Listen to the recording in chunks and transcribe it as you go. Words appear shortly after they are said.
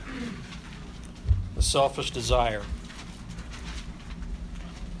the selfish desire.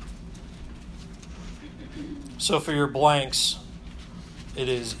 So for your blanks, it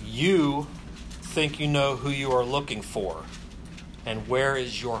is you think you know who you are looking for, and where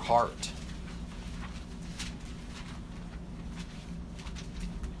is your heart?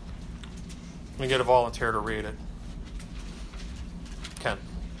 Let me get a volunteer to read it. Ken.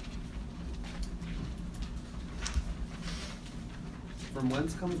 From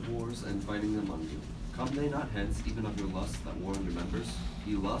whence comes wars and fighting among you? Come they not hence, even of your lusts that war in your members?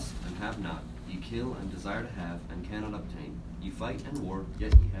 You lust and have not. You kill and desire to have and cannot obtain. You fight and war,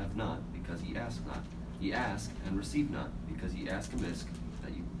 yet ye have not, because ye ask not. Ye ask and receive not, because ye ask amiss,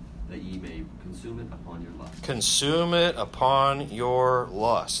 that ye may consume it upon your lusts. Consume it upon your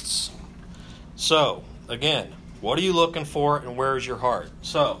lusts. So, again, what are you looking for and where is your heart?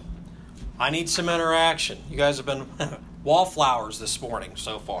 So, I need some interaction. You guys have been wallflowers this morning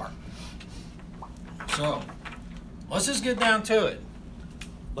so far. So, let's just get down to it.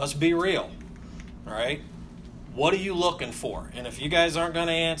 Let's be real. All right? What are you looking for? And if you guys aren't going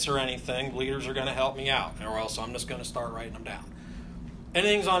to answer anything, leaders are going to help me out, or else I'm just going to start writing them down.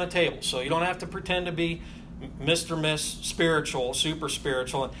 Anything's on the table, so you don't have to pretend to be Mr. Miss Spiritual, super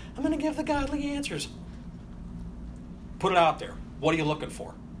spiritual, and I'm going to give the godly answers. Put it out there. What are you looking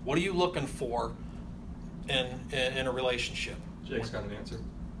for? What are you looking for in a relationship? Jake's got an answer.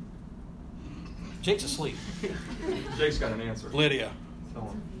 Jake's asleep. Jake's got an answer. Lydia. Tell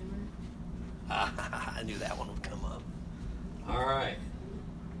him. I knew that one would come up. All right.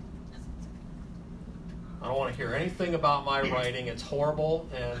 I don't want to hear anything about my writing. It's horrible,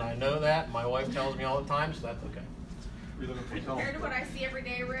 and I know that. My wife tells me all the time, so that's okay. Compared to what I see every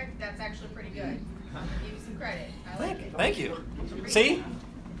day, Rick, that's actually pretty good. I'll give you some credit. I like it. Thank you. See?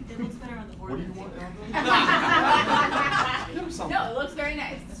 It looks better on the board. What do you want? No, it looks very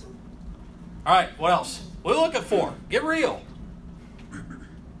nice. All right, what else? What are we looking for? Get real.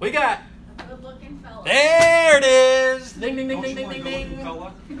 We got... Good looking fella. There it is! Ding, ding, ding, Don't ding, you ding, want ding, a ding.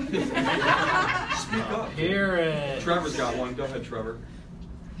 good-looking fella? Speak up. Here it. Trevor's got one. Go ahead, Trevor.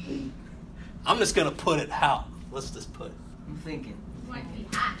 I'm just going to put it out. Let's just put it. I'm thinking. You want it to be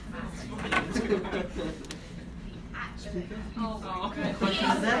hot. Oh, good. Who's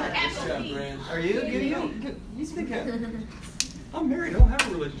that? Capital P. Are you? You speak up. I'm married. I don't have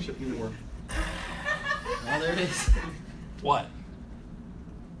a relationship anymore. Well, there it is. What?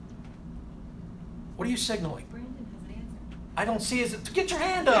 What are you signaling? Brandon has an answer. I don't see it. Get your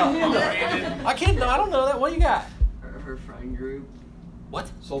hand up. I can't know. I don't know that. What do you got? Her friend group. What?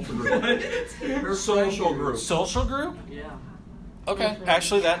 Social group. Her Social friend group. Social group? Yeah. Okay.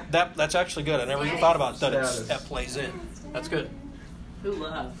 Actually, that's actually good. I never even thought about that. Status. That plays in. That's good. Who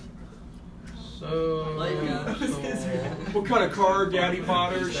left? So. What kind of car, Daddy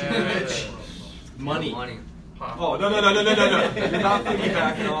Potter? She rich? Money. Oh, no. You're not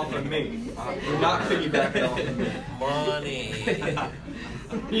piggybacking off of me. You're not piggybacking off of me. Money.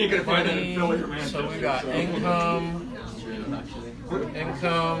 You ain't gonna find that in Philly or So Manchester. we got income,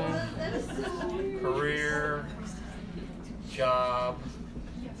 career, job.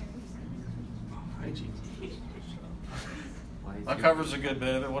 That covers a good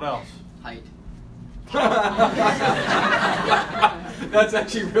bit of it. What else? Height. That's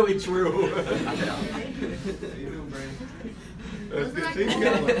actually really true.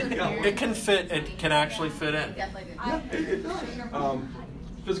 It can fit. It can actually fit in. Definitely did.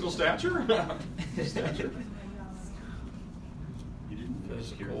 Physical stature? Stature.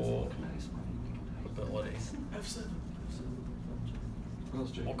 Physical ability. What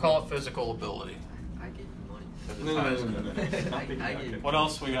else, Jake? We'll call it physical ability. I get money. No. I get. What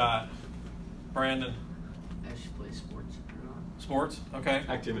else we got? Brandon. I should play sports or not. Sports. Okay.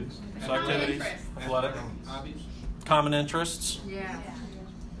 Activities. So activities. Athletic. Common interests. Yeah.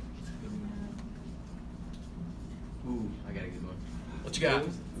 Ooh, I got a good one. What you got?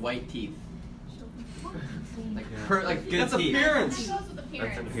 White teeth. Like good That's teeth. appearance. It goes with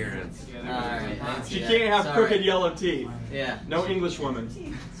appearance. Appearance. Alright. She can't have crooked yellow teeth. Yeah. No English woman.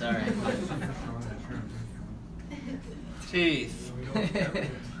 Sorry. Teeth.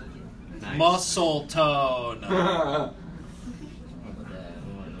 Nice. Muscle tone.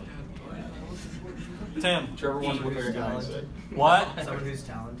 Tim. Trevor wants to look like a guy. Said. What? Someone who's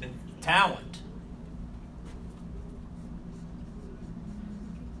talented. Talent.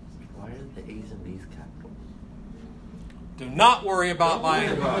 Why are the A's and B's capital? Do not worry about my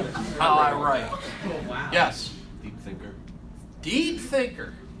how I write. Yes. Deep thinker. Deep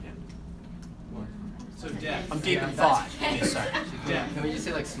thinker. So deaf. I'm deep in thought. Give me a second. Deaf. Can we just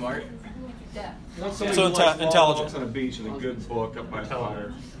say like smart? Yeah. Want somebody So who likes long intelligent. walks on a beach and a good book up by a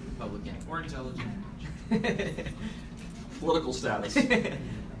fire. Republican. Or intelligent. Political status.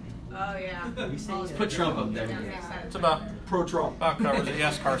 Oh, yeah. Let's put Trump up there. It's about Pro-Trump. covers it.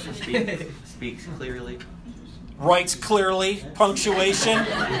 Yes, Carson. Speaks clearly. Writes clearly, punctuation,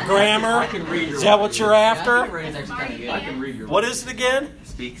 grammar. I can read your Is that what you're after? It's actually kind of good. I can read your. What is it again?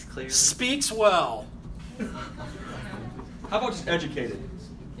 Speaks clearly. Speaks well. How about just educated?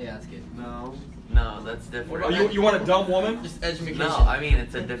 Yeah, that's good. No, that's Oh, different. you want a dumb woman? Just education. No, I mean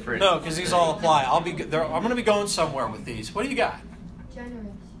it's a different. No, because these all apply. I'm going to be going somewhere with these. What do you got? Generous.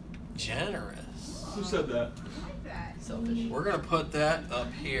 Generous. Who said that? I like that. Selfish. We're going to put that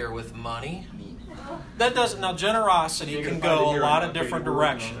up here with money. Mean. That doesn't. Now, generosity You're can gonna find go it a here, lot I'm of not different getting working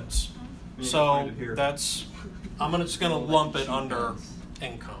on it. directions. You're So gonna find it here. that's. Just going to lump it under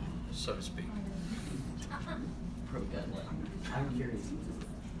income, so to speak. Pro-gun. I'm curious.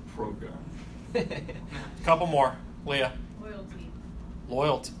 Pro-gun. Couple more, Leah. Loyalty.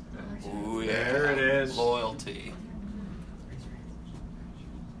 Loyalty. Ooh, yeah. There it is. Loyalty.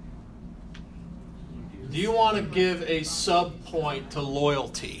 Do you want to give a sub point to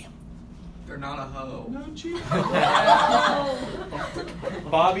loyalty? They're not a hoe. No, gee.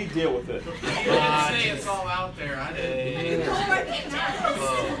 Bobby, deal with it. You didn't say it's all out there. I didn't.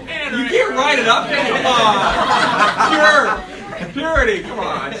 You can't write it up. Come on. Purity. Come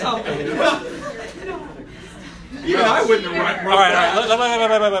on. Something. Even I wouldn't have wrote All right,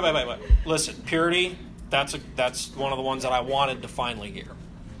 that. wait. Listen, purity. That's one of the ones that I wanted to finally hear.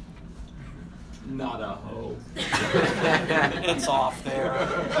 Not a hoe. It's off there,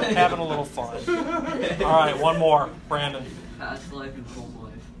 having a little fun. All right, one more, Brandon. Past life and home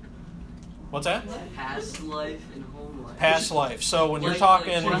life. What's that? Past life and home life. Past life. So when you're Like,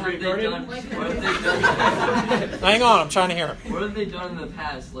 talking, what have they done? What have they done? hang on, I'm trying to hear it. What have they done in the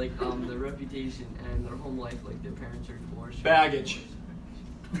past? Like their reputation and their home life. Like their parents are divorced. Baggage.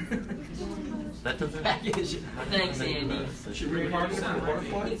 That doesn't. Package. Thanks, Andy. She reincarnated from the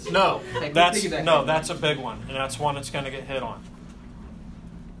butterflies? No, that's piggyback no, on that's a big one, and that's one that's going to get hit on.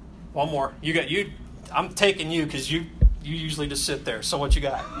 One more. You got you. I'm taking you because you usually just sit there. So what you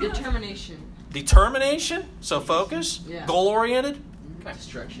got? Determination. Determination. So focus. Yeah. Goal oriented.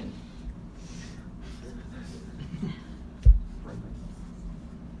 Destruction.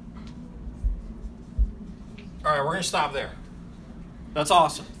 All right, we're going to stop there. That's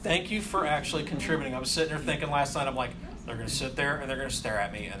awesome. Thank you for actually contributing. I was sitting there thinking last night, I'm like, they're going to sit there and they're going to stare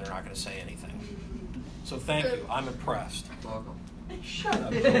at me and they're not going to say anything. So thank you. I'm impressed. Welcome. Shut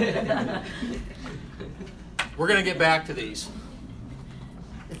up. We're going to get back to these.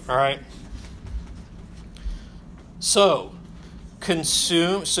 All right. So,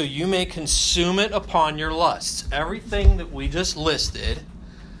 consume. So you may consume it upon your lusts. Everything that we just listed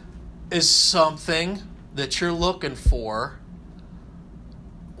is something that you're looking for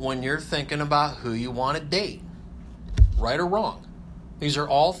when you're thinking about who you want to date. Right or wrong. These are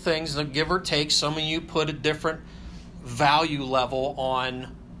all things that, give or take, some of you put a different value level on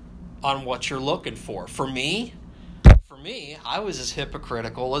what you're looking for. For me, I was as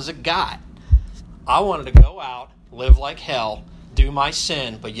hypocritical as it got. I wanted to go out, live like hell, do my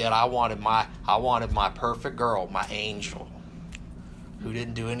sin, but yet I wanted my perfect girl, my angel, who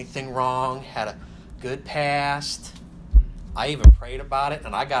didn't do anything wrong, had a good past. I even prayed about it,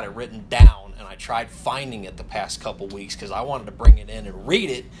 and I got it written down, and I tried finding it the past couple weeks because I wanted to bring it in and read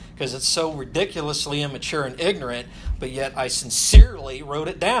it because it's so ridiculously immature and ignorant, but yet I sincerely wrote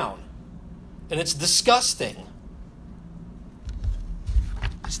it down. And it's disgusting.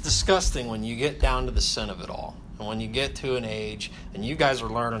 It's disgusting when you get down to the sin of it all. And when you get to an age, and you guys are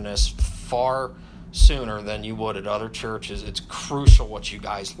learning this far sooner than you would at other churches. It's crucial what you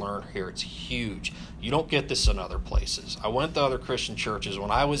guys learn here. It's huge. You don't get this in other places. I went to other Christian churches when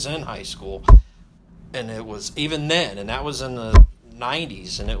I was in high school, and it was even then, and that was in the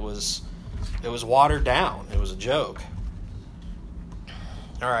 90s, and it was watered down. It was a joke.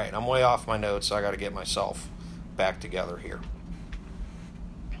 All right, I'm way off my notes, so I got to get myself back together here.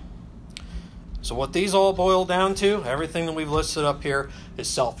 So what these all boil down to, everything that we've listed up here, is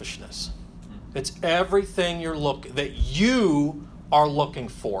selfishness. It's everything that you are looking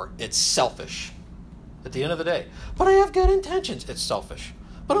for. It's selfish. At the end of the day. But I have good intentions. It's selfish.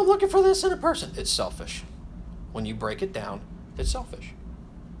 But I'm looking for this in a person. It's selfish. When you break it down, it's selfish.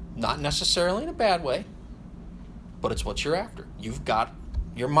 Not necessarily in a bad way, but it's what you're after. You've got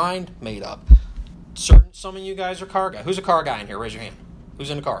your mind made up. Some of you guys are car guys. Who's a car guy in here? Raise your hand. Who's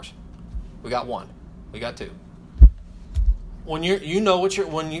into cars? We got one. We got two. When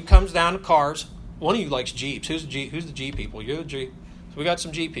when it comes down to cars, one of you likes Jeeps. Who's the Jeep people? You're the Jeep. So we got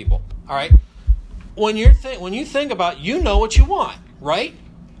some Jeep people. All right. When you think about, you know what you want, right?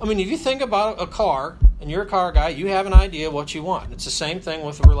 I mean, if you think about a car, and you're a car guy, you have an idea what you want. It's the same thing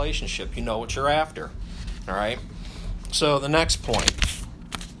with a relationship. You know what you're after. All right? So the next point,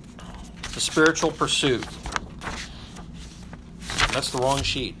 the spiritual pursuit. That's the wrong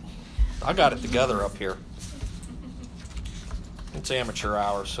sheet. I got it together up here. It's amateur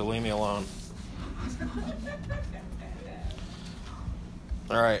hour, so leave me alone.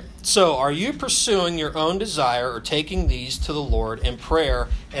 All right. So, are you pursuing your own desire or taking these to the Lord in prayer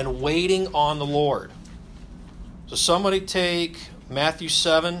and waiting on the Lord? So, somebody take Matthew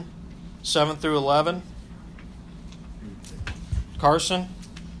 7 through 11. Carson?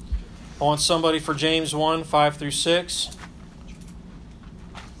 I want somebody for James 1, 5 through 6.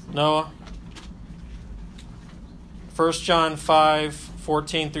 Noah? 1 John 5,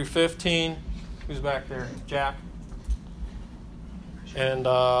 14 through 15. Who's back there? Jack? And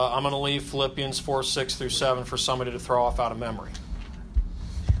I'm going to leave Philippians 4, 6 through 7 for somebody to throw off out of memory.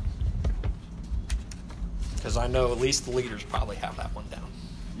 Because I know at least the leaders probably have that one down.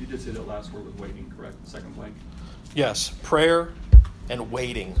 You did say that last word was waiting, correct? The second blank? Yes, prayer and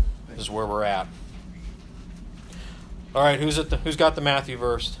waiting is where we're at. All right, who's got the Matthew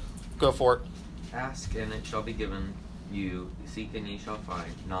verse? Go for it. Ask, and it shall be given you. Seek, and ye shall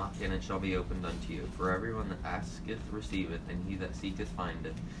find. Knock, and it shall be opened unto you. For everyone that asketh receiveth, and he that seeketh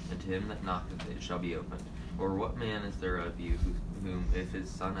findeth, and to him that knocketh it shall be opened. Or what man is there of you whom, if his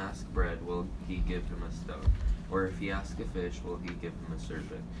son ask bread, will he give him a stone? Or if he ask a fish, will he give him a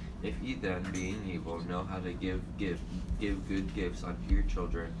serpent? If ye then, being evil, know how to give good gifts unto your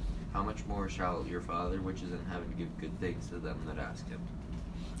children, how much more shall your Father which is in heaven give good things to them that ask him?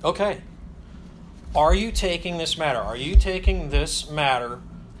 Okay. Are you taking this matter? Are you taking this matter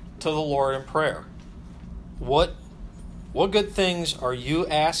to the Lord in prayer? What good things are you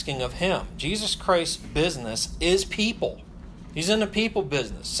asking of Him? Jesus Christ's business is people. He's in the people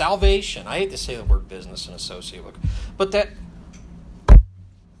business. Salvation. I hate to say the word business and associate with, but that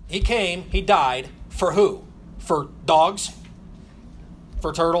He came, He died for who? For dogs?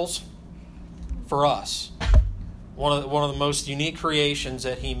 For turtles? For us. One of the most unique creations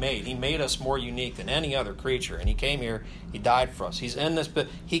that He made. He made us more unique than any other creature. And He came here, He died for us. He's in this, but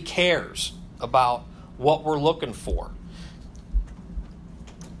He cares about what we're looking for.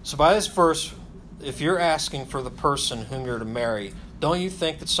 So by this verse, if you're asking for the person whom you're to marry, don't you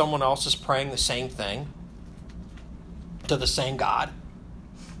think that someone else is praying the same thing to the same God?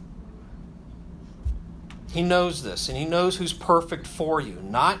 He knows this, and He knows who's perfect for you,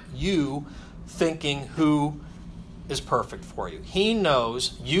 not you thinking who is perfect for you. He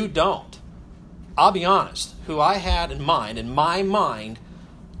knows you don't. I'll be honest, who I had in mind, in my mind,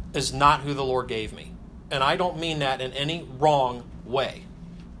 is not who the Lord gave me. And I don't mean that in any wrong way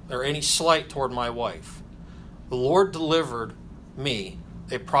or any slight toward my wife. The Lord delivered me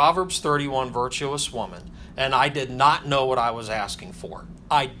a Proverbs 31 virtuous woman, and I did not know what I was asking for.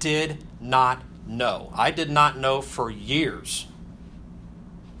 I did not know. I did not know for years.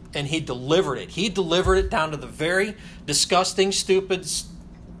 And He delivered it. He delivered it down to the very disgusting, stupid,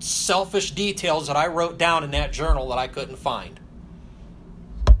 selfish details that I wrote down in that journal that I couldn't find.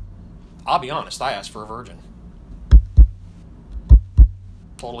 I'll be honest, I asked for a virgin.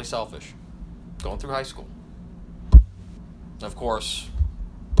 Totally selfish. Going through high school. Of course,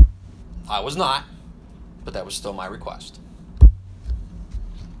 I was not, but that was still my request.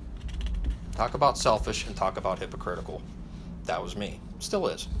 Talk about selfish and talk about hypocritical. That was me. Still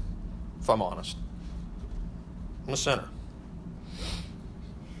is, if I'm honest. I'm a sinner.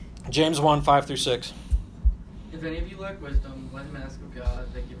 James 1, 5 through 6. If any of you lack wisdom, let him ask of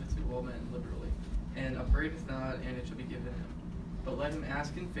God, that giveth to all men liberally, and upbraideth not, and it shall be given him. But let him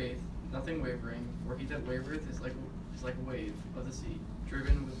ask in faith, nothing wavering, for he that wavereth is like a wave of the sea,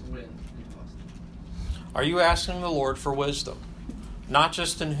 driven with the wind and tossed. Are you asking the Lord for wisdom? Not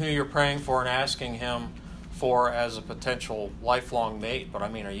just in who you're praying for and asking Him for as a potential lifelong mate, but I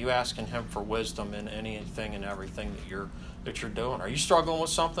mean, are you asking Him for wisdom in anything and everything that you're doing? Are you struggling with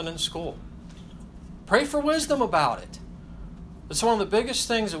something in school? Pray for wisdom about it. It's one of the biggest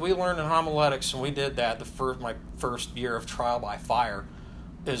things that we learned in homiletics, and we did that my first year of trial by fire,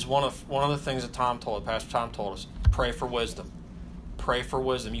 is one of the things that Pastor Tom told us, pray for wisdom. Pray for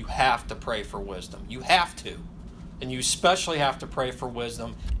wisdom. You have to pray for wisdom. You have to. And you especially have to pray for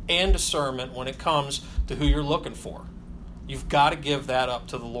wisdom and discernment when it comes to who you're looking for. You've got to give that up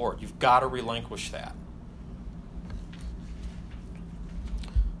to the Lord. You've got to relinquish that.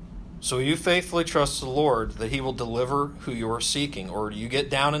 So you faithfully trust the Lord that He will deliver who you are seeking? Or do you get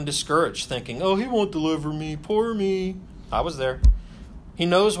down and discouraged thinking, oh, He won't deliver me, poor me? I was there. He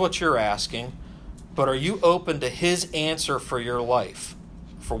knows what you're asking, but are you open to His answer for your life?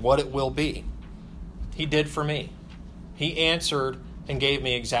 for what it will be. He did for me. He answered and gave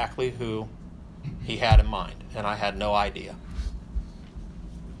me exactly who he had in mind, and I had no idea.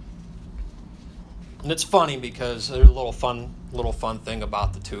 And it's funny because there's a little fun thing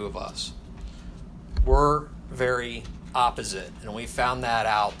about the two of us. We're very opposite, and we found that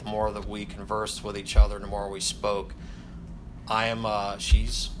out the more that we conversed with each other, the more we spoke.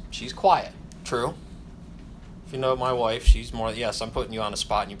 She's quiet. True. If you know my wife, she's more. Yes, I'm putting you on the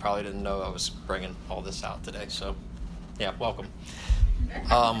spot, and you probably didn't know I was bringing all this out today. So, yeah, welcome.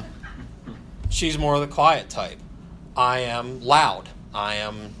 She's more the quiet type. I am loud. I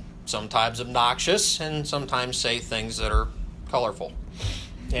am sometimes obnoxious, and sometimes say things that are colorful.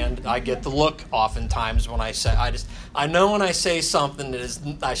 And I get the look oftentimes when I say, I know when I say something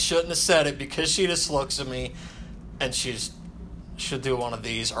that I shouldn't have said it, because she just looks at me and she'll do one of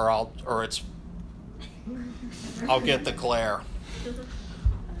these, or I'll get the glare.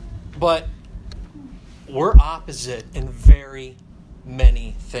 But we're opposite in very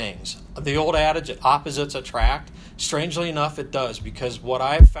many things. The old adage, opposites attract, strangely enough it does, because what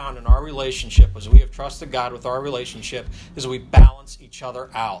I've found in our relationship is we have trusted God with our relationship is we balance each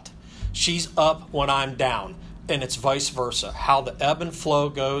other out. She's up when I'm down, and it's vice versa. How the ebb and flow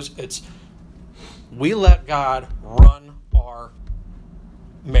goes, it's we let God run our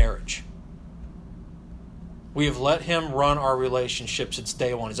marriage. We have let him run our relationships since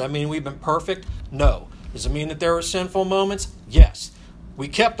day one. Does that mean we've been perfect? No. Does it mean that there were sinful moments? Yes. We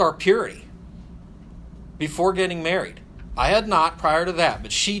kept our purity before getting married. I had not prior to that,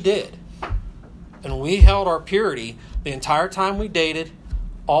 but she did. And we held our purity the entire time we dated,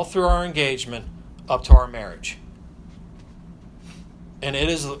 all through our engagement, up to our marriage. And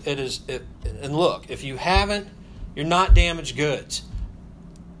and look, if you haven't, you're not damaged goods.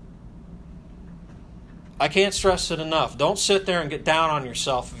 I can't stress it enough. Don't sit there and get down on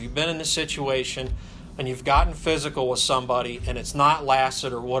yourself if you've been in this situation and you've gotten physical with somebody and it's not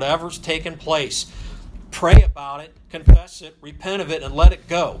lasted, or whatever's taken place. Pray about it, confess it, repent of it, and let it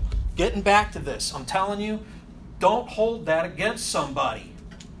go. Getting back to this, I'm telling you, don't hold that against somebody.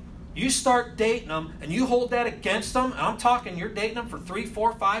 You start dating them and you hold that against them, and I'm talking you're dating them for 3,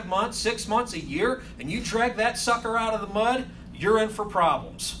 4, 5 months, 6 months, a year, and you drag that sucker out of the mud, you're in for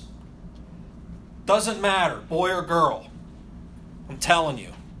problems. Doesn't matter, boy or girl. I'm telling you.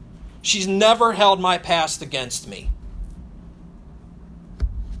 She's never held my past against me.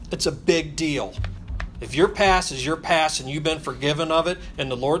 It's a big deal. If your past is your past and you've been forgiven of it, and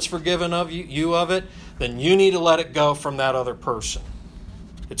the Lord's forgiven of you of it, then you need to let it go from that other person.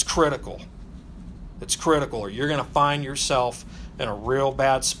 It's critical. It's critical, or you're going to find yourself in a real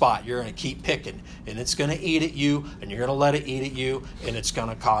bad spot. You're going to keep picking, and it's going to eat at you, and you're going to let it eat at you, and it's going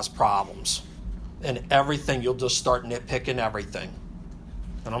to cause problems. And everything, you'll just start nitpicking everything.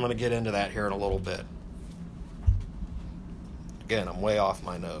 And I'm going to get into that here in a little bit. Again, I'm way off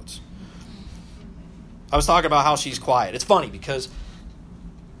my notes. I was talking about how she's quiet. It's funny because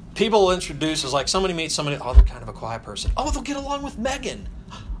people will introduce, is like somebody meets somebody, oh, they're kind of a quiet person. Oh, they'll get along with Megan.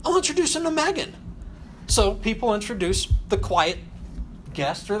 I'll introduce them to Megan. So people introduce the quiet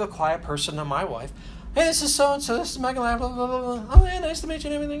guest or the quiet person to my wife. Hey, this is so-and-so, this is Megan, blah, blah, blah, blah. Oh, yeah, nice to meet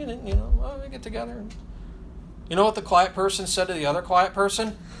you and everything. And, we get together. You know what the quiet person said to the other quiet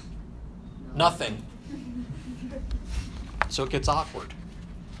person? Nothing. So it gets awkward.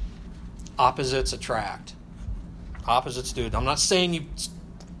 Opposites attract. Opposites do. I'm not saying you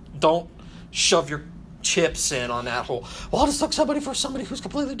don't shove your chips in on that whole, well, I'll just look for somebody who's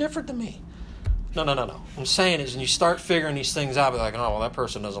completely different than me. No. I'm saying is, when you start figuring these things out, be like, oh, well, that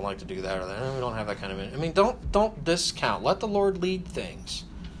person doesn't like to do that, or that. We don't have that kind of. I mean, don't discount. Let the Lord lead things.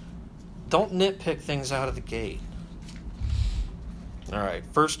 Don't nitpick things out of the gate. All right,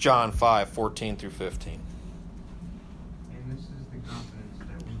 1 John 5, 14 through 15. And this is the confidence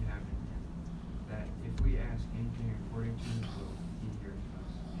that we have in him, that if we ask anything according to his will, he hears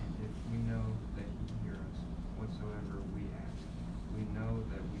us. And if we know that he hears us, whatsoever we ask, we know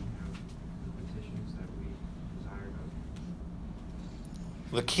that we have the petitions that we desired of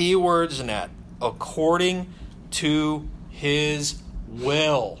him. The key words in that, according to his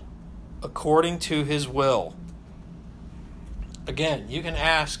will. According to his will. Again, you can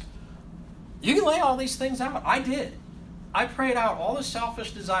ask, you can lay all these things out. I did. I prayed out all the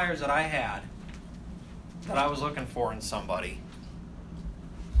selfish desires that I had, that I was looking for in somebody.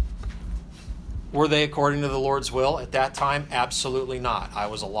 Were they according to the Lord's will at that time? Absolutely not. I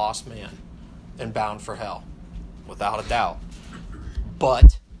was a lost man and bound for hell, without a doubt.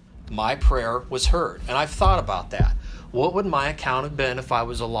 But my prayer was heard, and I've thought about that. What would my account have been if I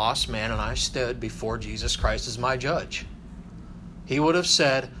was a lost man and I stood before Jesus Christ as my judge? He would have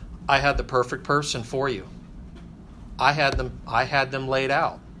said, I had the perfect person for you. I had them laid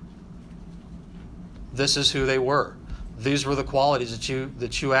out. This is who they were. These were the qualities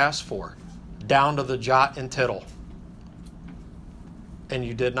that you asked for, down to the jot and tittle. And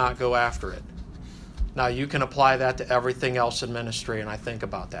you did not go after it. Now you can apply that to everything else in ministry, and I think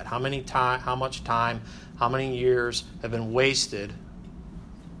about that. How much time, how many years have been wasted,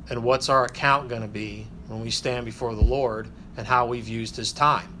 and what's our account going to be when we stand before the Lord, and how we've used His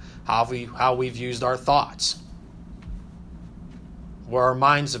time, how we've used our thoughts, where our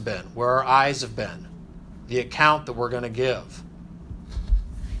minds have been, where our eyes have been, the account that we're going to give.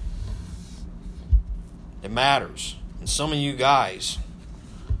 It matters. And some of you guys,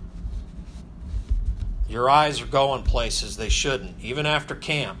 your eyes are going places they shouldn't. Even after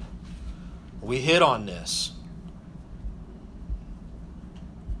camp, we hit on this.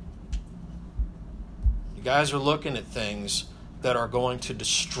 You guys are looking at things that are going to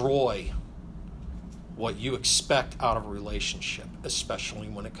destroy what you expect out of a relationship, especially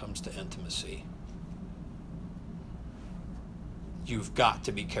when it comes to intimacy. You've got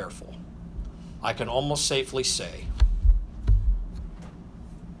to be careful. I can almost safely say,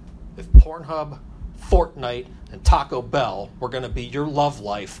 if Pornhub, Fortnite, and Taco Bell were going to be your love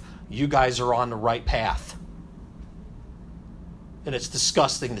life, you guys are on the right path. And it's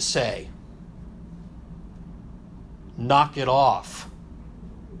disgusting to say. Knock it off.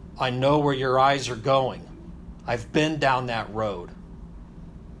 I know where your eyes are going. I've been down that road.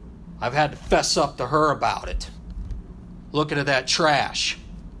 I've had to fess up to her about it. Looking at that trash.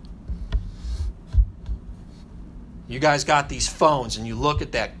 You guys got these phones and you look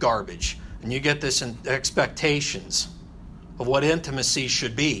at that garbage and you get this expectations of what intimacy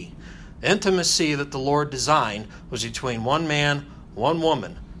should be. Intimacy that the Lord designed was between one man, one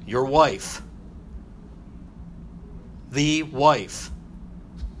woman, your wife. The wife.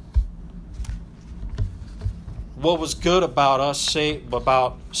 What was good about us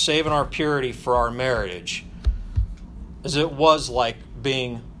about saving our purity for our marriage is it was like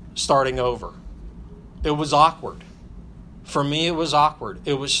starting over. It was awkward. For me, it was awkward.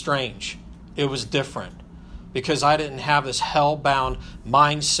 It was strange. It was different because I didn't have this hell-bound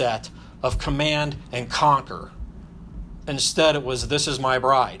mindset of command and conquer. Instead, it was, this is my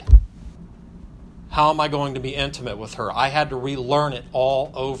bride. How am I going to be intimate with her? I had to relearn it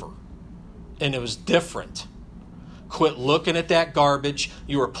all over. And it was different. Quit looking at that garbage.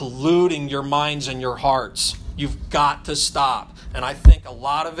 You are polluting your minds and your hearts. You've got to stop. And I think a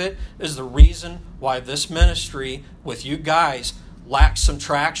lot of it is the reason why this ministry with you guys lacks some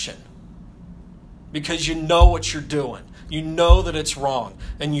traction. Because you know what you're doing. You know that it's wrong.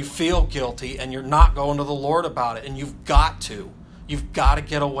 And you feel guilty and you're not going to the Lord about it. And you've got to. You've got to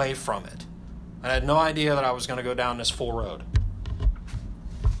get away from it. I had no idea that I was going to go down this full road.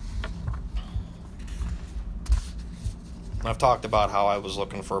 I've talked about how I was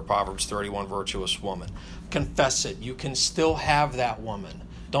looking for a Proverbs 31 virtuous woman. Confess it. You can still have that woman.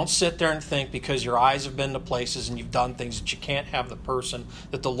 Don't sit there and think because your eyes have been to places and you've done things that you can't have the person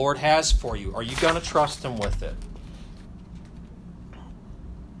that the Lord has for you. Are you going to trust Him with it?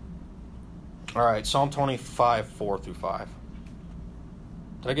 All right, Psalm 25, 4 through 5.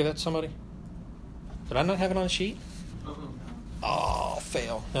 Did I give that to somebody? Did I not have it on a sheet? Oh,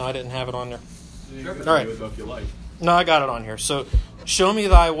 fail. No, I didn't have it on there. All right. If you like. No, I got it on here. So, show me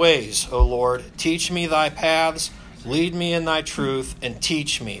thy ways, O Lord. Teach me thy paths. Lead me in thy truth and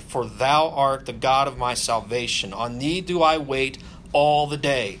teach me. For thou art the God of my salvation. On thee do I wait all the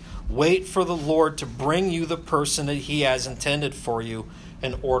day. Wait for the Lord to bring you the person that He has intended for you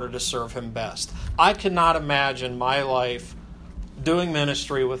in order to serve Him best. I cannot imagine my life doing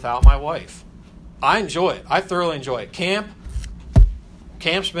ministry without my wife. I enjoy it. I thoroughly enjoy it. Camp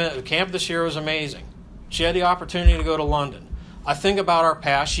this year was amazing. She had the opportunity to go to London. I think about our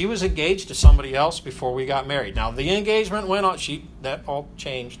past. She was engaged to somebody else before we got married. Now, the engagement went on. That all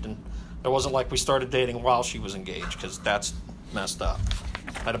changed, and it wasn't like we started dating while she was engaged, because that's messed up.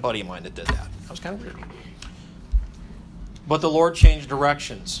 I had a buddy of mine that did that. That was kind of weird. But the Lord changed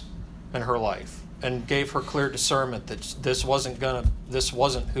directions in her life and gave her clear discernment that this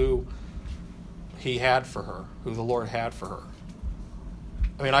wasn't who He had for her, who the Lord had for her.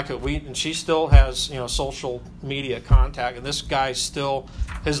 I mean, and she still has, social media contact, and this guy's still,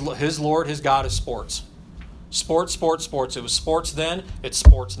 his Lord, his God is sports. Sports. It was sports then, it's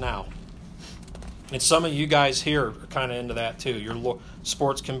sports now. And some of you guys here are kind of into that too.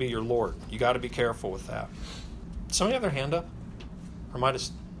 Sports can be your Lord. You got to be careful with that. Somebody have their hand up?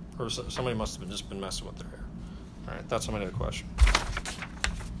 Or somebody must have just been messing with their hair. All right, that's somebody had a question.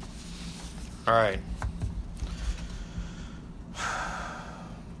 All right.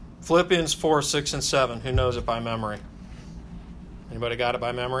 Philippians 4, 6, and 7. Who knows it by memory? Anybody got it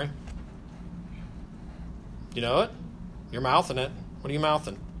by memory? You know it? You're mouthing it. What are you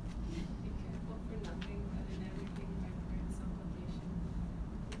mouthing? Be careful for nothing, but in everything by prayer and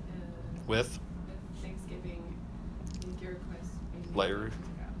supplication. With? With thanksgiving, make your requests be Later. made known to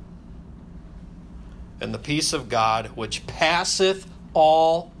God. And the peace of God, which passeth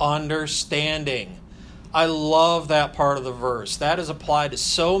all understanding. I love that part of the verse. That is applied to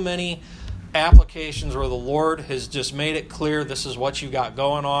so many applications where the Lord has just made it clear, this is what you got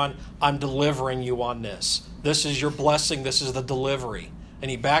going on. I'm delivering you on this. This is your blessing. This is the delivery.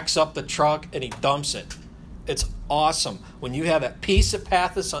 And he backs up the truck and he dumps it. It's awesome. When you have that peace that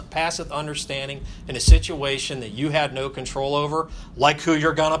passeth understanding in a situation that you had no control over, like who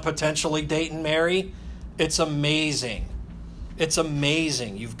you're going to potentially date and marry, it's amazing. It's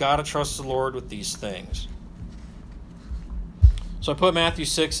amazing. You've got to trust the Lord with these things. So I put Matthew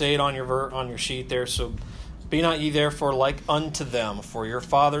 6:8 on your sheet there. So be not ye therefore like unto them, for your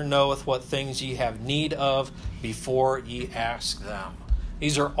Father knoweth what things ye have need of before ye ask them.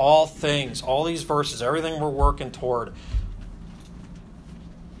 These are all things, all these verses, everything we're working toward.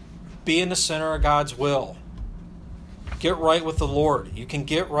 Be in the center of God's will. Get right with the Lord. You can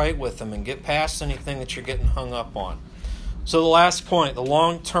get right with Him and get past anything that you're getting hung up on. So the last point, the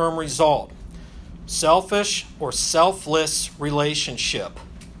long-term result. Selfish or selfless relationship.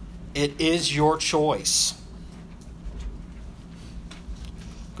 It is your choice.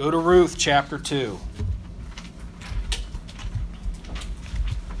 Go to Ruth chapter 2.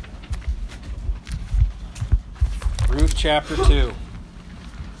 Ruth chapter 2.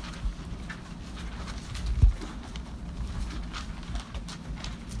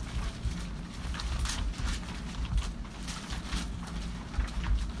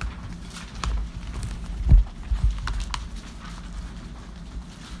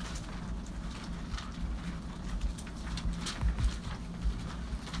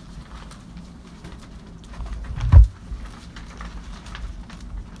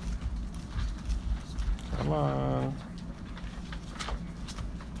 Come on.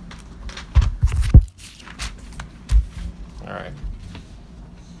 All right.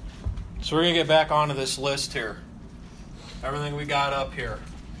 So we're going to get back onto this list here. Everything we got up here.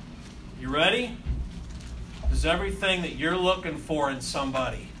 You ready? This is everything that you're looking for in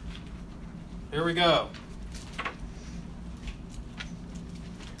somebody. Here we go.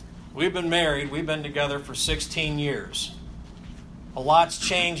 We've been married. We've been together for 16 years. A lot's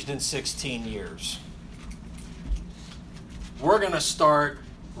changed in 16 years. We're going to start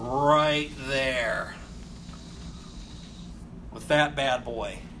right there with that bad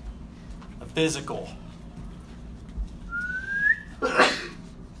boy, the physical.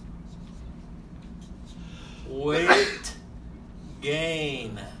 Weight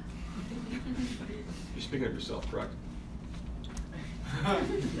gain. You're speaking of yourself, correct?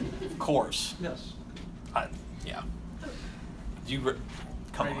 Of course. Yes. Yeah.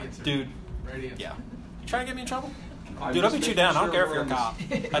 Come on, dude. Yeah. You trying to get me in trouble? Dude, I'll beat you down. I don't care if you're a cop.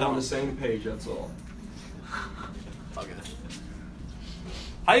 I don't. On the same page, that's all. Okay.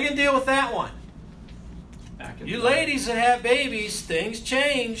 How you gonna deal with that one? You ladies that have babies, things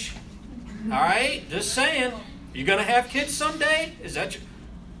change. All right? Just saying. You gonna have kids someday? Is that your...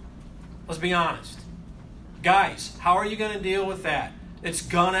 Let's be honest. Guys, how are you gonna deal with that? It's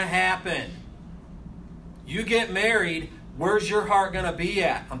gonna happen. You get married, where's your heart gonna be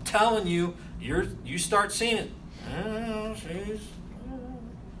at? I'm telling you, you start seeing it. She's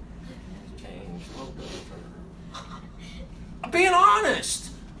changed a little bit. I'm being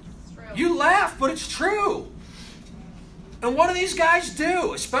honest. You laugh, but it's true. And what do these guys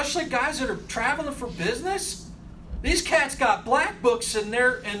do? Especially guys that are traveling for business? These cats got black books in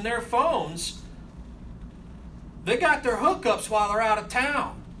their phones. They got their hookups while they're out of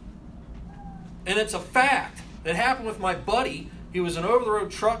town. And it's a fact. It happened with my buddy. He was an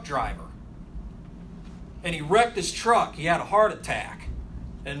over-the-road truck driver. And he wrecked his truck. He had a heart attack.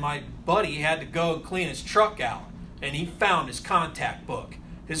 And my buddy had to go and clean his truck out. And he found his contact book.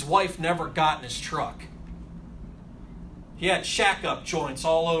 His wife never got in his truck. He had shack-up joints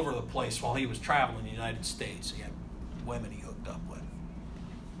all over the place while he was traveling the United States. He had women he hooked up with.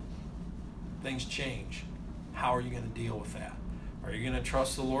 Things change. How are you going to deal with that? Are you going to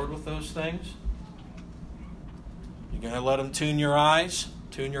trust the Lord with those things? You're going to let Him tune your eyes,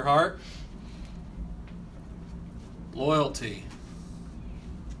 tune your heart? Loyalty.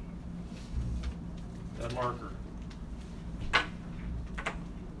 That marker.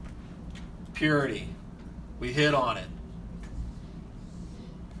 Purity. We hit on it.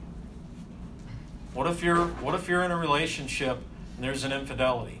 What if you're in a relationship and there's an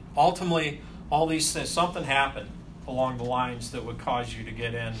infidelity. Ultimately, all these things, something happened along the lines that would cause you to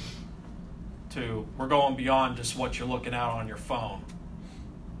get in to, we're going beyond just what you're looking at on your phone.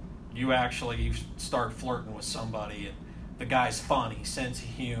 You start flirting with somebody, and the guy's funny, sense of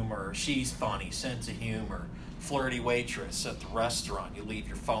humor, she's funny, sense of humor, flirty waitress at the restaurant. You leave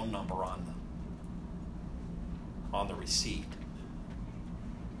your phone number on the receipt.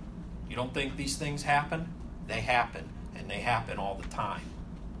 You don't think these things happen? They happen, and they happen all the time.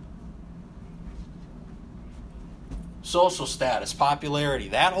 Social status, popularity,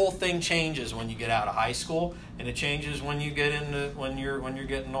 that whole thing changes when you get out of high school, and it changes when you're getting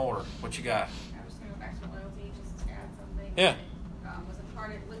older. What you got? I was going to go back to loyalty, just to add something. Yeah. That was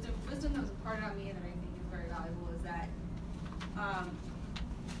imparted, wisdom that was imparted on me that I think is very valuable is that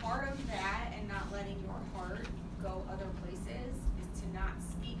part of that and not letting your heart go other places is to not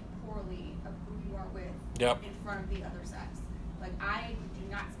speak poorly of who you are with in front of the other sex. Like, I do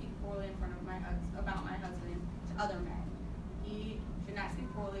not speak poorly in front of about my husband to other men. He should not speak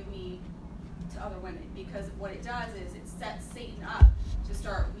poorly of me to other women, because what it does is it sets Satan up to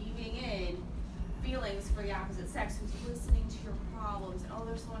start weaving in feelings for the opposite sex who's listening to your problems and, oh,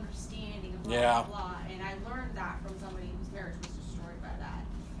 they're so understanding and blah, blah, blah. And I learned that from somebody whose marriage was destroyed by that.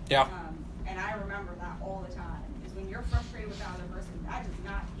 Yeah. And I remember that all the time, is when you're frustrated with that other person, that does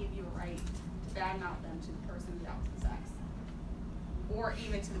not give you a right to badmouth them to the person of the opposite sex. Or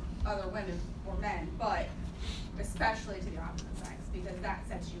even to the other women or men, but especially to the opposite sex, because that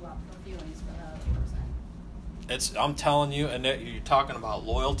sets you up for feelings for the other person. I'm telling you, and you're talking about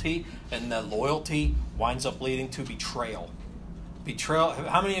loyalty, and that loyalty winds up leading to betrayal. Betrayal.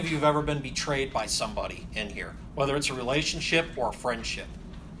 How many of you have ever been betrayed by somebody in here? Whether it's a relationship or a friendship.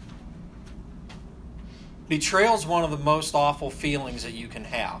 Betrayal is one of the most awful feelings that you can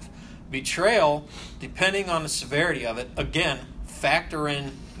have. Betrayal, depending on the severity of it, again, factor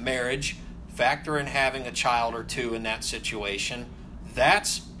in marriage, factor in having a child or two in that situation.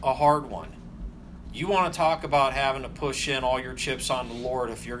 That's a hard one. You want to talk about having to push in all your chips on the Lord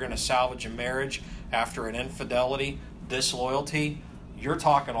if you're going to salvage a marriage after an infidelity, disloyalty, you're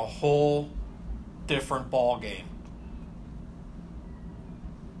talking a whole different ball game.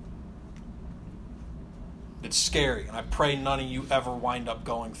 It's scary, and I pray none of you ever wind up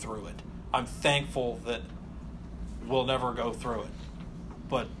going through it. I'm thankful that we'll never go through it.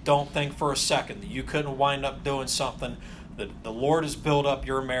 But don't think for a second that you couldn't wind up doing something that the Lord has built up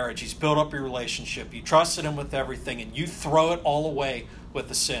your marriage. He's built up your relationship. You trusted Him with everything, and you throw it all away with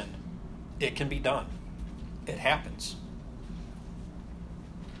the sin. It can be done. It happens.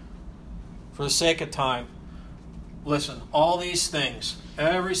 For the sake of time, listen, all these things,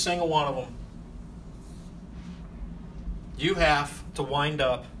 every single one of them, you have to wind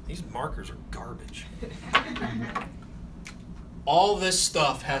up, these markers are garbage. All this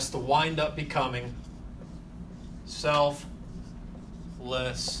stuff has to wind up becoming selflessness.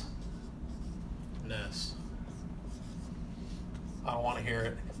 I don't want to hear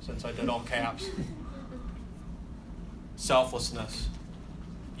it since I did all caps. Selflessness.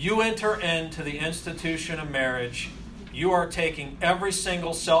 You enter into the institution of marriage, you are taking every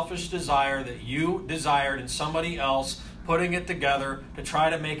single selfish desire that you desired in somebody else, putting it together to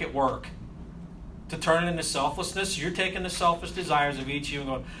try to make it work. To turn it into selflessness, you're taking the selfish desires of each of you and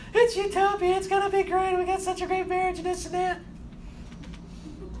going, it's utopia, it's going to be great, we got such a great marriage and this and that.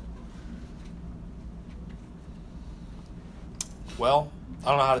 Well, I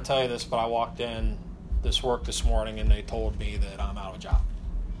don't know how to tell you this, but I walked in this work this morning and they told me that I'm out of a job.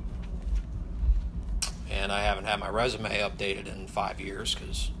 And I haven't had my resume updated in 5 years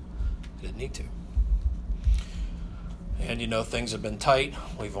because I didn't need to. And you know, things have been tight.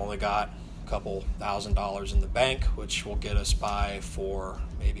 We've only got a couple $1,000s in the bank, which will get us by for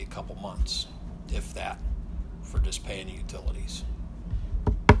maybe a couple months, if that, for just paying the utilities.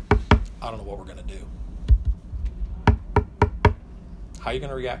 I don't know what we're going to do. How are you going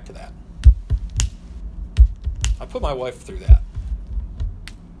to react to that? I put my wife through that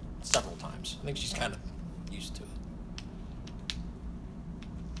several times. I think she's kind of used to it.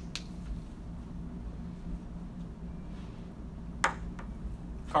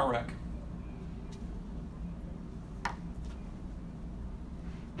 Car wreck.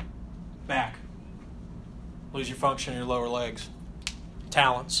 Back. Lose your function in your lower legs.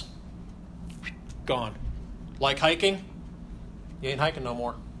 Talents. Gone. Like hiking? You ain't hiking no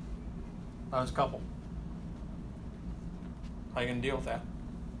more. Not as a couple. How are you going to deal with that?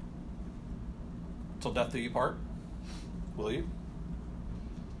 Till death do you part? Will you?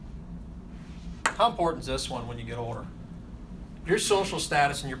 How important is this one when you get older? Your social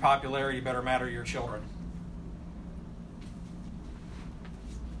status and your popularity better matter to your children.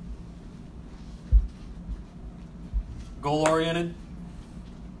 Goal-oriented.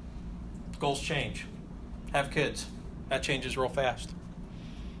 Goals change. Have kids. That changes real fast.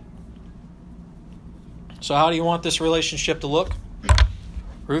 So how do you want this relationship to look?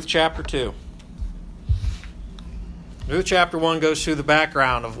 Ruth chapter 2. Ruth chapter 1 goes through the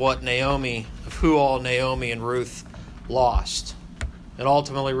background of who all Naomi and Ruth lost. And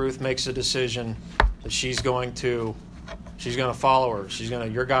ultimately Ruth makes a decision that she's going to follow her.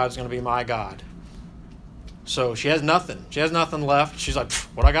 Your God's going to be my God. So she has nothing. She has nothing left. She's like,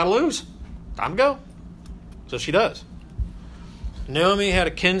 what I got to lose? Time to go. So she does. Naomi had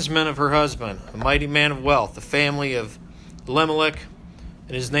a kinsman of her husband, a mighty man of wealth, the family of Elimelech,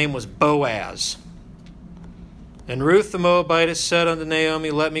 and his name was Boaz. And Ruth the Moabitess said unto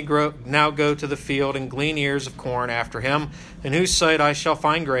Naomi, let me now go to the field and glean ears of corn after him, in whose sight I shall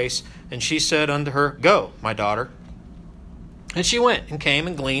find grace. And she said unto her, go, my daughter. And she went and came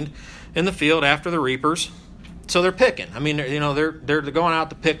and gleaned in the field after the reapers. So they're picking. I mean, they're going out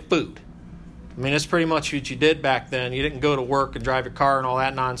to pick food. I mean, that's pretty much what you did back then. You didn't go to work and drive your car and all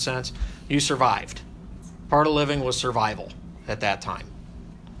that nonsense. You survived. Part of living was survival at that time.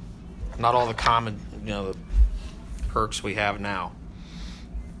 Not all the common, the perks we have now.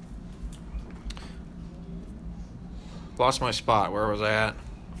 Lost my spot. Where was I at?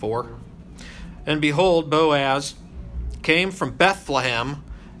 4. And behold, Boaz came from Bethlehem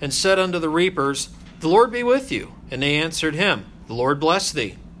and said unto the reapers, the Lord be with you. And they answered him, the Lord bless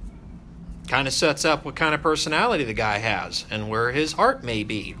thee. Kind of sets up what kind of personality the guy has and where his heart may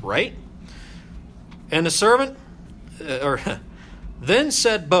be, right? And the servant, then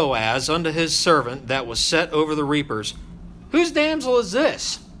said Boaz unto his servant that was set over the reapers, whose damsel is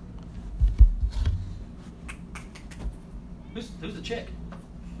this? Who's the chick?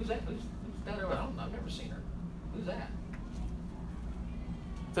 Who's that? Who's down there? I've never seen her. Who's that?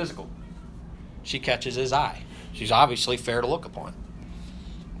 Physical. She catches his eye. She's obviously fair to look upon.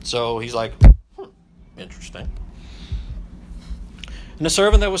 So he's like, interesting. And the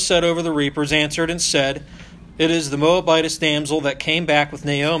servant that was set over the reapers answered and said, it is the Moabitess damsel that came back with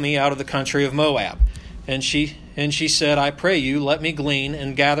Naomi out of the country of Moab. And she said, I pray you, let me glean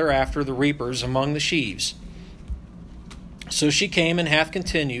and gather after the reapers among the sheaves. So she came and hath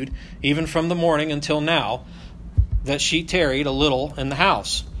continued, even from the morning until now, that she tarried a little in the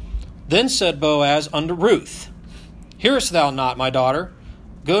house. Then said Boaz unto Ruth, hearest thou not, my daughter?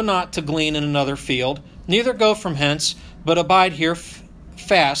 Go not to glean in another field, neither go from hence, but abide here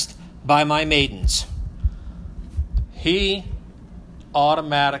fast by my maidens. He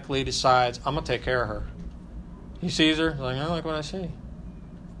automatically decides, I'm going to take care of her. He sees her, like, I like what I see. I'm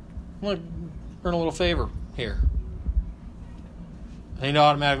going to earn a little favor here. And he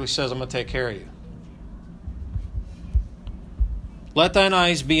automatically says, I'm going to take care of you. Let thine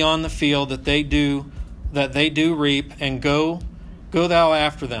eyes be on the field that they do reap, and go thou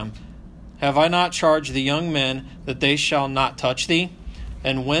after them. Have I not charged the young men that they shall not touch thee?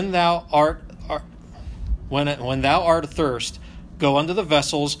 And when thou art athirst, go unto the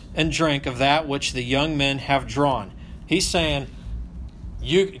vessels and drink of that which the young men have drawn. He's saying,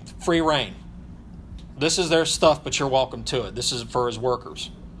 you free reign. This is their stuff, but you're welcome to it. This is for his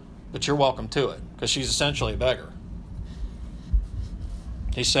workers, but you're welcome to it, because she's essentially a beggar.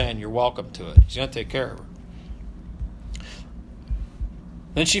 He's saying you're welcome to it. He's going to take care of her.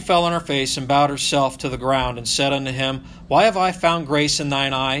 Then she fell on her face and bowed herself to the ground and said unto him, why have I found grace in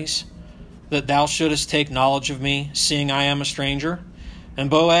thine eyes, that thou shouldest take knowledge of me, seeing I am a stranger? And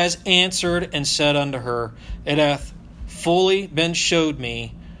Boaz answered and said unto her, it hath fully been showed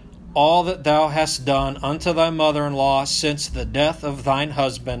me all that thou hast done unto thy mother-in-law since the death of thine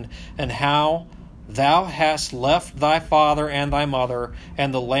husband, and how thou hast left thy father and thy mother,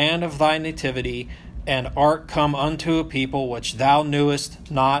 and the land of thy nativity, and art come unto a people which thou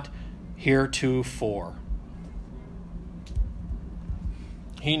knewest not heretofore.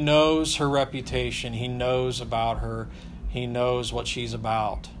 He knows her reputation. He knows about her. He knows what she's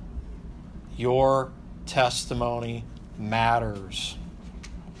about. Your testimony matters.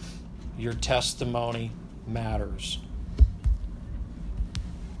 Your testimony matters.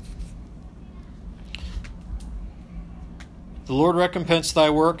 The Lord recompense thy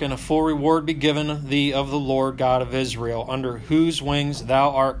work, and a full reward be given thee of the Lord God of Israel, under whose wings thou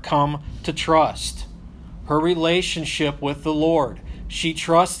art come to trust. Her relationship with the Lord. She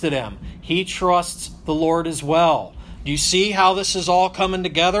trusted him. He trusts the Lord as well. Do you see how this is all coming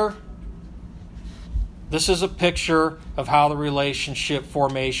together? This is a picture of how the relationship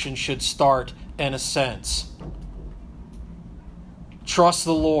formation should start in a sense. Trust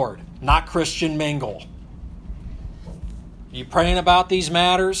the Lord, not Christian mingle. Are you praying about these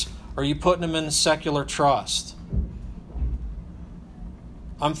matters, or are you putting them in secular trust?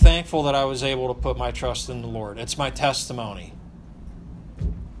 I'm thankful that I was able to put my trust in the Lord. It's my testimony.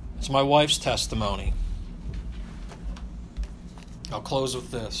 It's my wife's testimony. I'll close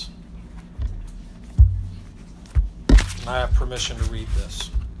with this. And I have permission to read this.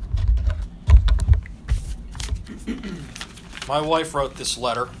 My wife wrote this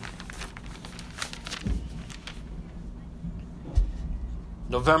letter.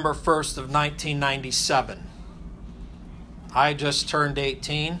 November 1st of 1997. I just turned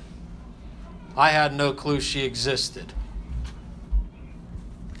 18. I had no clue she existed.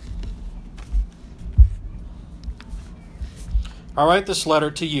 I write this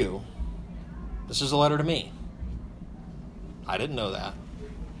letter to you. This is a letter to me. I didn't know that.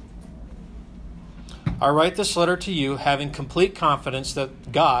 I write this letter to you having complete confidence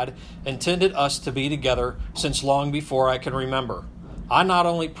that God intended us to be together since long before I can remember. I not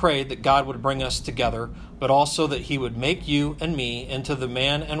only prayed that God would bring us together, but also that He would make you and me into the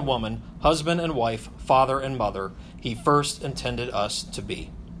man and woman, husband and wife, father and mother He first intended us to be.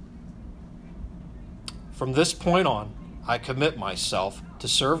 From this point on, I commit myself to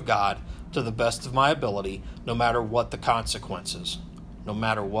serve God to the best of my ability, no matter what the consequences. No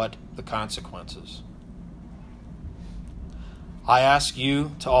matter what the consequences. I ask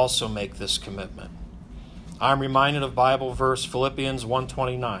you to also make this commitment. I'm reminded of Bible verse Philippians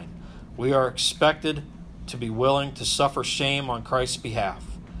 1:29. We are expected to be willing to suffer shame on Christ's behalf.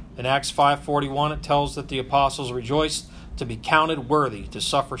 In Acts 5:41 it tells that the apostles rejoiced to be counted worthy to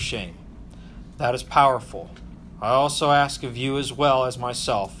suffer shame. That is powerful. I also ask of you as well as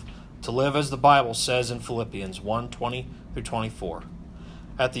myself to live as the Bible says in Philippians 1:20 through 24.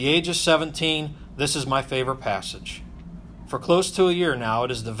 At the age of 17, this is my favorite passage. For close to a year now, it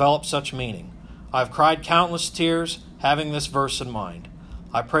has developed such meaning. I've cried countless tears having this verse in mind.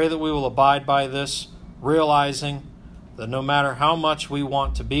 I pray that we will abide by this, realizing that no matter how much we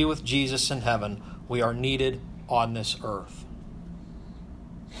want to be with Jesus in heaven, we are needed on this earth.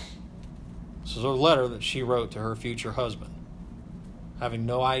 This is a letter that she wrote to her future husband, having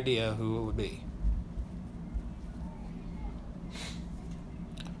no idea who it would be.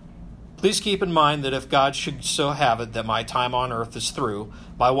 Please keep in mind that if God should so have it that my time on earth is through,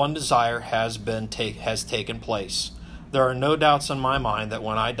 my one desire has taken place. There are no doubts in my mind that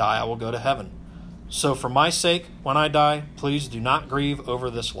when I die, I will go to heaven. So for my sake, when I die, please do not grieve over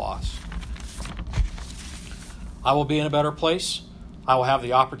this loss. I will be in a better place. I will have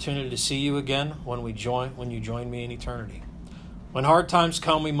the opportunity to see you again when you join me in eternity. When hard times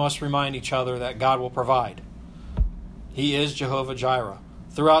come, we must remind each other that God will provide. He is Jehovah Jireh.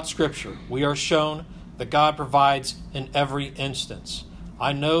 Throughout Scripture, we are shown that God provides in every instance.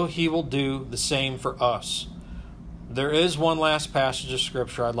 I know He will do the same for us. There is one last passage of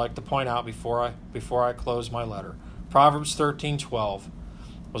Scripture I'd like to point out before I close my letter. Proverbs 13:12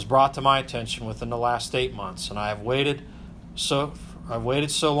 was brought to my attention within the last 8 months, and I've waited so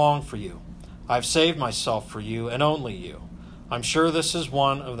long for you. I've saved myself for you and only you. I'm sure this is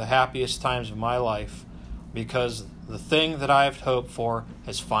one of the happiest times of my life because the thing that I have hoped for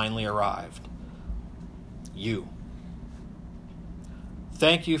has finally arrived. You.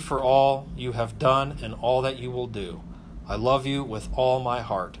 Thank you for all you have done and all that you will do. I love you with all my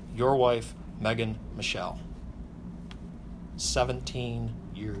heart. Your wife, Megan Michelle. 17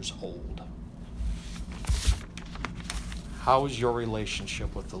 years old. How is your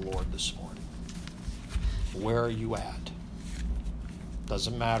relationship with the Lord this morning? Where are you at?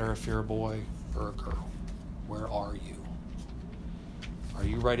 Doesn't matter if you're a boy or a girl. Where are you? Are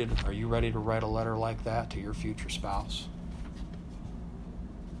you ready to write a letter like that to your future spouse?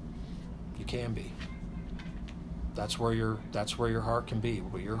 You can be. That's where your heart can be.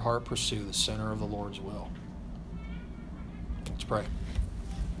 Will your heart pursue the center of the Lord's will? Let's pray.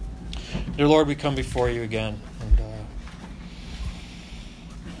 Dear Lord, we come before you again,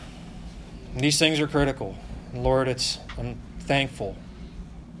 and these things are critical. And Lord, I'm thankful.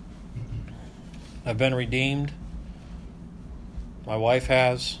 I've been redeemed. My wife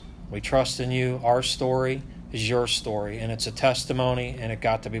has. We trust in you. Our story is your story, and it's a testimony, and it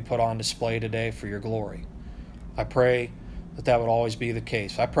got to be put on display today for your glory. I pray that would always be the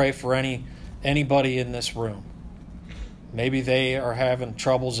case. I pray for anybody in this room. Maybe they are having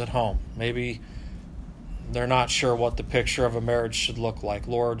troubles at home. Maybe they're not sure what the picture of a marriage should look like.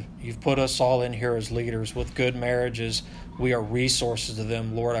 Lord, you've put us all in here as leaders with good marriages. We are resources to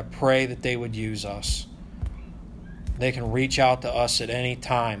them. Lord, I pray that they would use us. They can reach out to us at any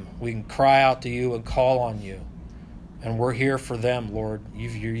time. We can cry out to you and call on you. And we're here for them, Lord.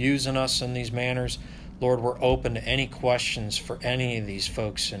 You're using us in these manners. Lord, we're open to any questions for any of these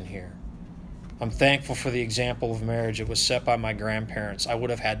folks in here. I'm thankful for the example of marriage that was set by my grandparents. I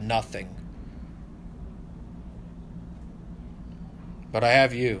would have had nothing. But I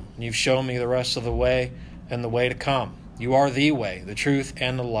have you, and you've shown me the rest of the way and the way to come. You are the way, the truth,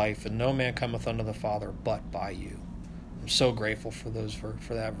 and the life, and no man cometh unto the Father but by you. I'm so grateful for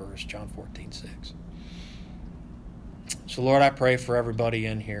that verse, John 14:6. So, Lord, I pray for everybody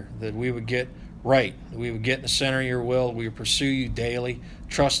in here that we would get right, that we would get in the center of your will, we would pursue you daily,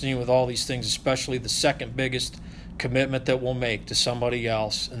 trusting you with all these things, especially the second biggest commitment that we'll make to somebody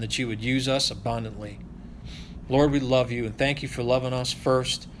else, and that you would use us abundantly. Lord, we love you, and thank you for loving us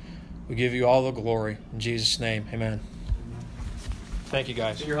first. We give you all the glory. In Jesus' name, amen. Thank you,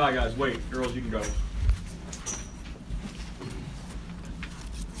 guys. Senior high, guys. Wait. Girls, you can go.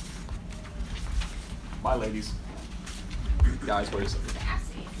 Bye, ladies. Guys, wait a second.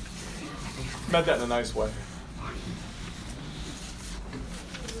 Meant that in a nice way.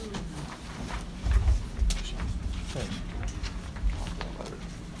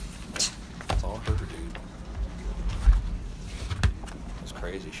 That's all her, dude. That's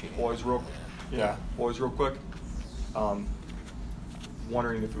crazy. Boys, real quick.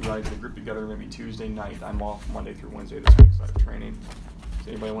 Wondering if we would like to get a group together maybe Tuesday night. I'm off Monday through Wednesday this week, so I have training. Does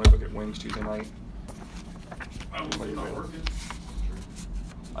anybody want to go get wings Tuesday night? Anybody available?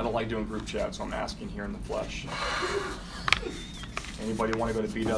 I don't like doing group chat, so I'm asking here in the flesh. Anybody want to go to BW?